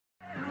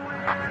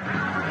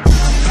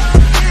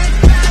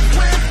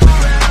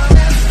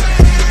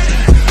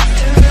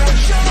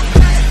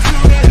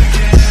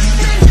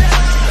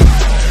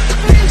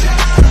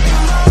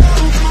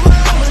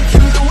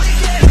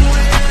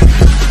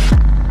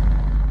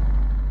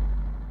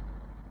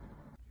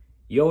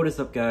Yo, what is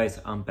up guys?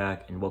 I'm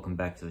back and welcome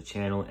back to the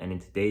channel. And in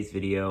today's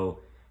video,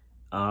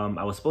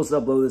 I was supposed to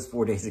upload this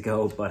 4 days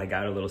ago, but I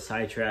got a little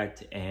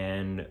sidetracked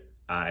and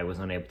I was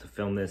unable to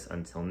film this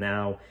until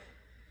now.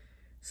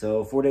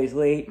 So 4 days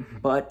late,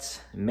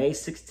 but May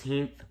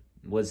 16th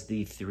was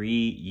the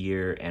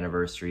 3-year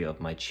anniversary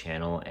of my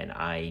channel, and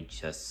I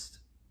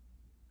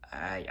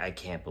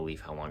can't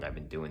believe how long I've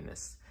been doing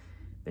this.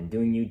 Been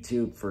doing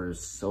YouTube for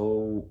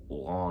so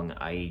long,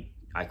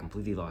 I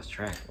completely lost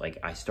track. Like,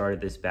 I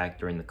started this back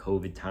during the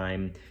COVID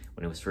time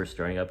when it was first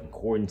starting up in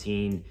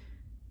quarantine,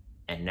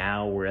 and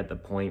now we're at the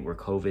point where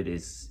COVID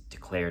is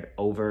declared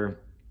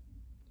over,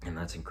 and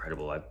that's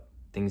incredible.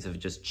 Things have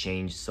just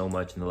changed so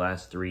much in the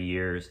last 3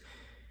 years,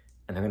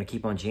 and they're gonna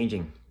keep on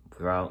changing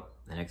throughout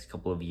the next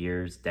couple of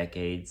years,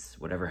 decades,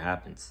 whatever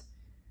happens.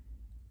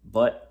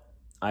 But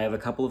I have a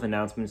couple of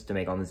announcements to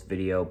make on this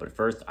video, but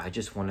first I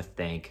just want to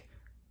thank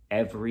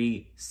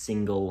every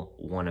single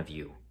one of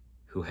you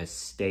who has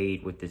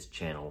stayed with this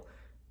channel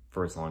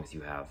for as long as you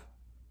have,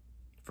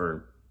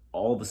 for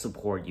all the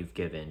support you've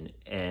given.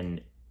 And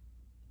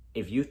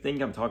if you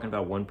think I'm talking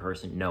about one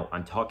person, no,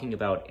 I'm talking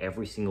about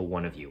every single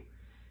one of you.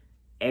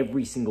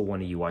 Every single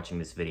one of you watching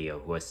this video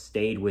who has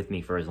stayed with me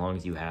for as long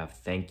as you have,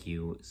 thank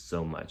you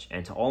so much.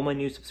 And to all my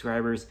new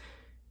subscribers,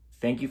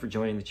 thank you for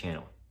joining the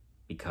channel,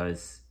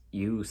 because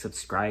you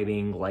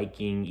subscribing,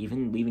 liking,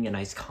 even leaving a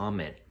nice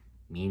comment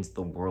means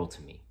the world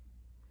to me.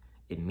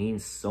 It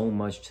means so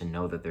much to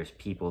know that there's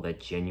people that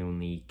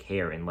genuinely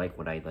care and like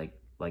what I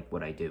like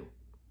what I do.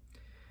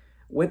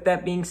 With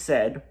that being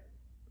said,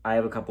 I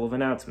have a couple of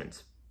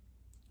announcements.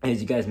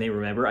 As you guys may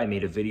remember, I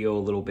made a video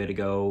a little bit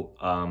ago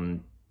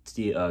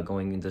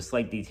going into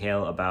slight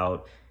detail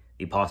about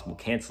the possible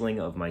canceling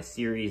of my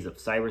series of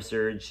Cyber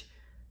Surge.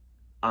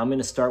 I'm going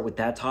to start with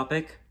that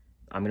topic.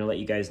 I'm going to let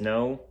you guys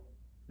know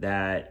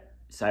that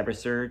Cyber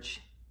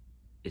Surge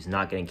is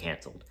not getting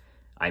canceled.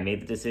 I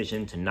made the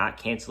decision to not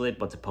cancel it,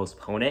 but to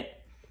postpone it.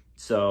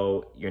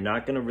 So you're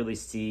not going to really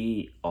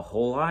see a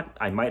whole lot.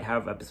 I might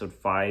have episode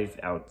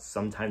 5 out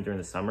sometime during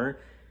the summer.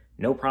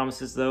 No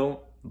promises though,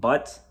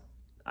 but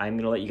I'm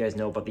going to let you guys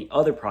know about the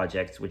other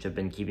projects which have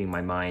been keeping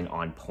my mind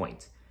on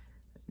point.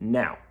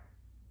 Now,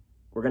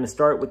 we're going to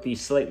start with the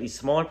slightly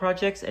smaller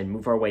projects and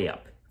move our way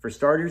up. For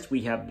starters,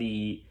 we have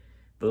the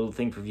Little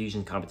Thing for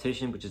Fusion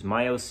competition, which is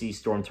my OC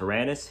Storm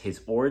Tyrannus,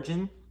 his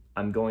origin.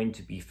 I'm going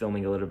to be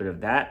filming a little bit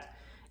of that,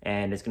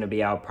 and it's going to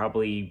be out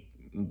probably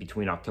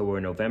between October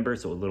and November,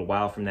 so a little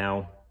while from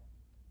now.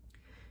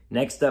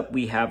 Next up,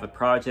 we have a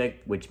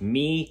project which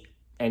me,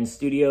 N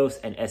Studios,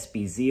 and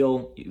SB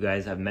Zeal, you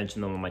guys have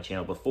mentioned them on my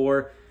channel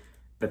before.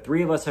 The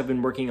three of us have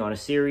been working on a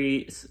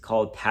series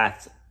called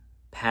Paths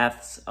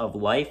of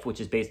Life, which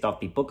is based off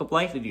the Book of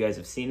Life. If you guys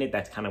have seen it,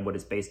 that's kind of what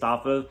it's based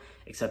off of,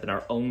 except in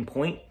our own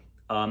point.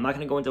 I'm not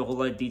going to go into a whole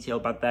lot of detail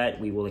about that.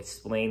 We will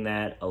explain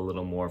that a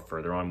little more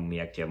further on when we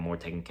actually have more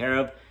taken care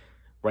of.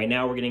 Right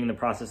now, we're getting in the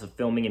process of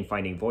filming and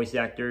finding voice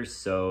actors,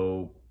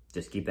 so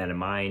just keep that in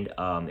mind.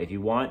 If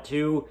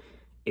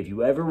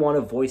you ever want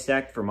to voice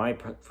act for my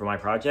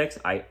projects,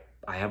 I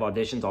have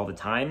auditions all the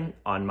time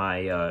on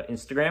my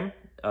Instagram.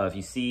 If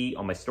you see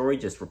on my story,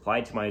 just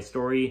reply to my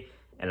story,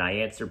 and I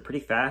answer pretty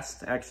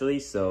fast, actually.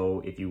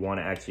 So if you want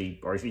to actually,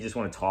 or if you just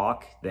want to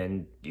talk,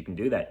 then you can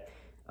do that.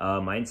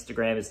 My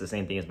Instagram is the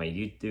same thing as my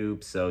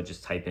YouTube, so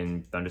just type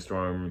in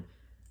Thunderstorm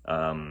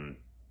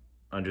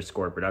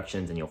 _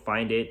 productions and you'll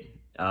find it.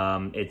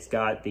 It's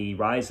got the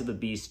Rise of the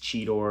Beast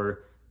Cheetor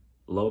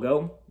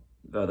logo,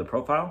 the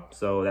profile,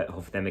 so that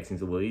hopefully that makes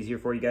things a little easier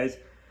for you guys.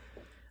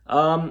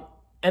 And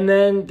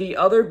then the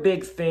other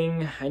big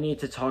thing I need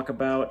to talk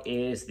about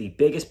is the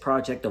biggest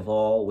project of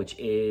all, which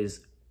is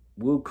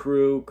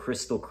WooCrew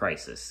Crystal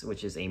Crisis,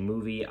 which is a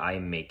movie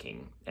I'm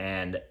making.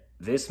 And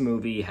this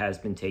movie has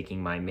been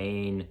taking my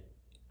main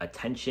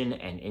attention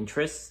and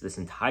interest this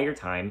entire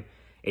time.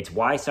 It's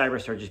why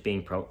Cyber Surge is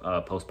being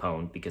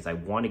postponed, because I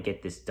want to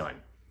get this done.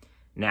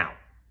 Now,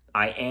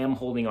 I am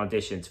holding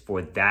auditions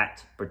for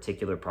that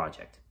particular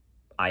project.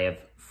 I have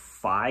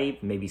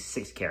 5, maybe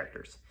 6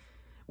 characters,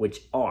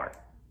 which are,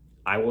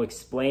 I will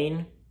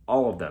explain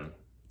all of them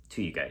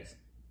to you guys.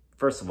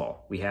 First of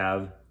all, we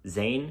have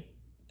Zane,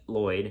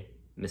 Lloyd,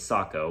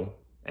 Misako,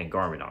 and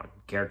Garmadon,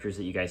 characters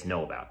that you guys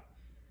know about.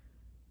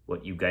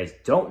 What you guys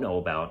don't know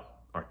about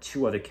are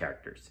 2 other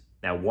characters.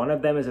 Now, one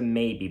of them is a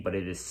maybe, but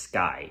it is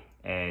Sky,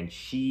 and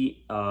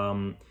she,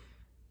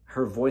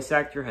 her voice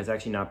actor has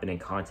actually not been in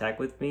contact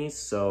with me,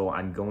 so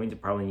I'm going to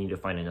probably need to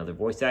find another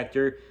voice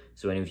actor.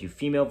 So any of you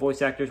female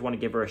voice actors want to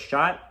give her a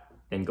shot,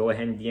 then go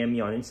ahead and DM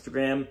me on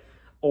Instagram,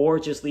 or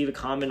just leave a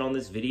comment on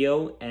this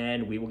video,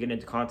 and we will get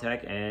into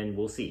contact, and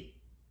we'll see.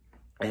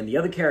 And the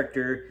other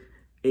character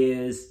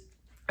is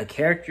a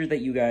character that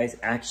you guys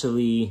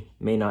actually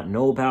may not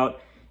know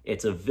about.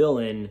 It's a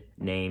villain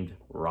named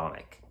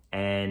Romic,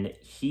 and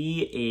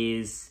he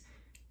is,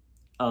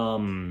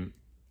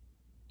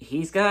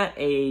 he's got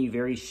a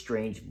very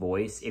strange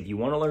voice. If you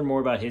want to learn more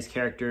about his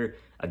character,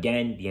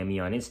 again, DM me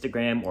on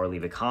Instagram or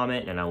leave a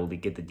comment and I will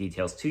get the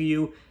details to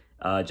you.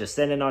 Just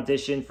send an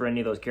audition for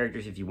any of those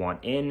characters if you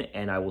want in,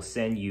 and I will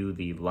send you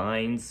the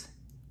lines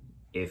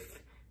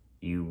if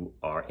you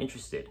are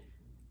interested.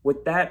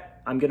 With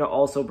that, I'm gonna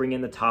also bring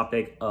in the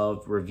topic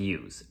of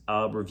reviews.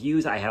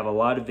 I have a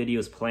lot of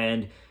videos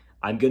planned.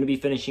 I'm gonna be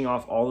finishing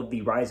off all of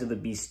the Rise of the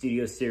Beast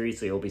Studio series,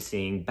 so you'll be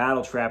seeing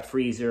Battletrap,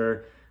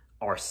 Freezer,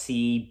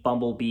 RC,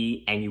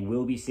 Bumblebee, and you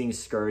will be seeing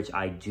Scourge.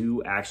 I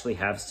do actually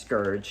have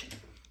Scourge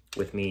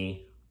with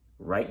me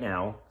right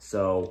now.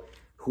 So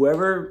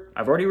whoever,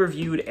 I've already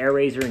reviewed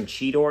Airazor and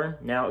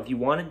Cheetor. Now, if you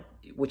wanted,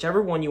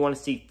 whichever one you want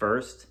to see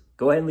first,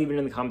 go ahead and leave it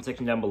in the comment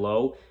section down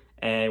below.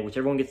 And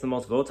whichever one gets the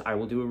most votes, I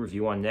will do a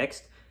review on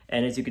next.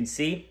 And as you can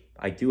see,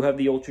 I do have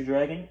the Ultra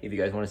Dragon. If you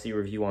guys want to see a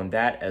review on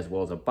that, as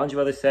well as a bunch of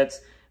other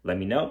sets, let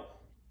me know.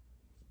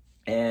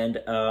 And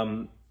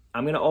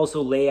I'm going to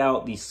also lay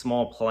out the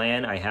small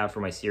plan I have for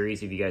my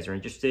series if you guys are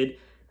interested.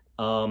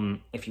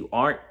 If you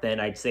aren't, then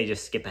I'd say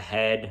just skip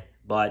ahead.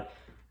 But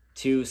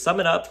to sum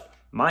it up,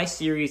 my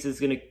series is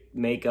going to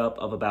make up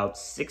of about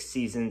 6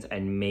 seasons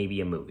and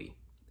maybe a movie.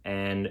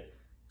 And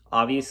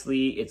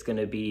obviously, it's going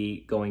to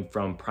be going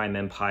from Prime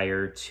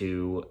Empire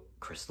to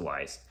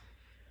Crystallized,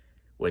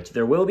 which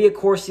there will be a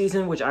core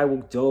season, which I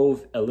will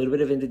dove a little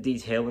bit of into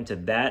detail into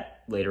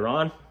that later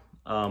on,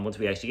 once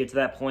we actually get to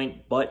that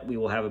point. But we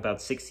will have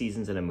about 6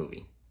 seasons and a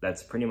movie.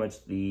 That's pretty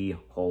much the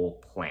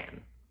whole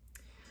plan.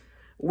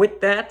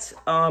 With that,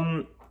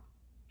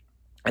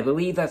 I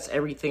believe that's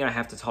everything I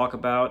have to talk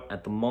about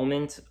at the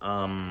moment.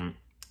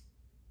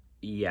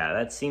 Yeah,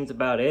 that seems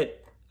about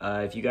it.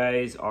 If you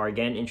guys are,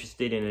 again,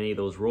 interested in any of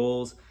those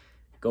roles,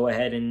 go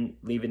ahead and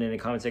leave it in the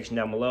comment section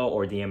down below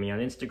or DM me on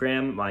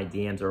Instagram. My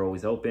DMs are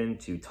always open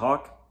to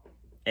talk.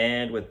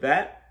 And with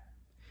that,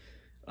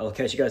 I'll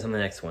catch you guys on the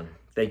next one.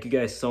 Thank you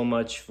guys so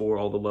much for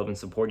all the love and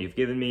support you've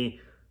given me.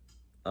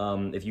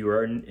 If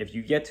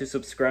you get to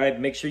subscribe,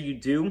 make sure you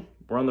do.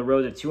 We're on the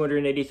road to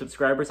 280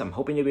 subscribers. I'm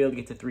hoping to be able to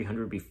get to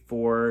 300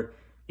 before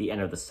the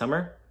end of the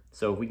summer.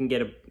 So if we can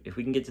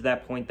get to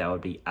that point, that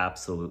would be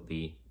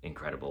absolutely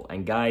incredible.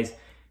 And guys,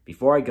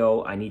 before I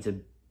go, I need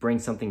to bring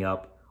something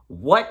up.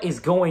 What is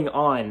going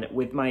on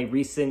with my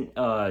recent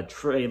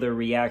trailer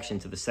reaction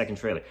to the second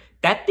trailer?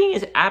 That thing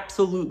is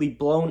absolutely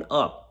blown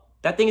up.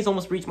 That thing has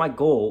almost reached my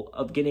goal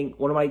of getting,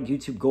 one of my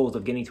YouTube goals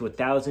of getting to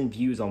 1,000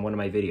 views on one of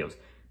my videos.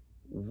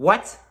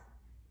 What?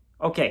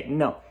 Okay,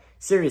 no.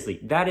 Seriously,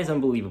 that is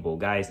unbelievable,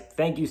 guys.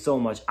 Thank you so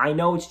much. I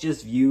know it's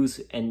just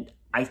views, and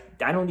I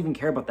don't even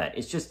care about that.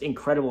 It's just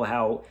incredible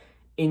how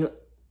in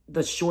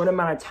the short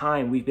amount of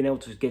time we've been able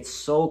to get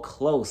so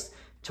close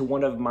to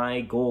one of my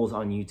goals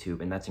on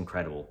YouTube, and that's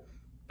incredible.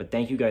 But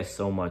thank you guys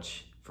so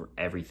much for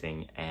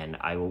everything, and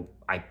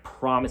I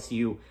promise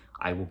you,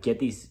 I'll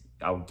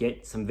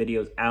get some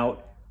videos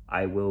out.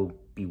 I will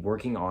be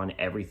working on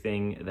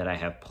everything that I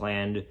have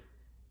planned.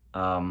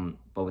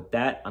 But with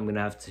that, I'm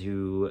gonna have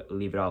to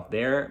leave it off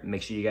there.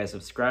 Make sure you guys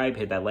subscribe,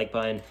 hit that like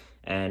button,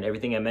 and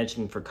everything I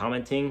mentioned for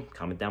commenting,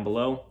 comment down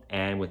below.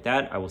 And with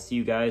that, I will see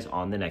you guys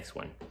on the next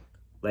one.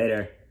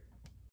 Later.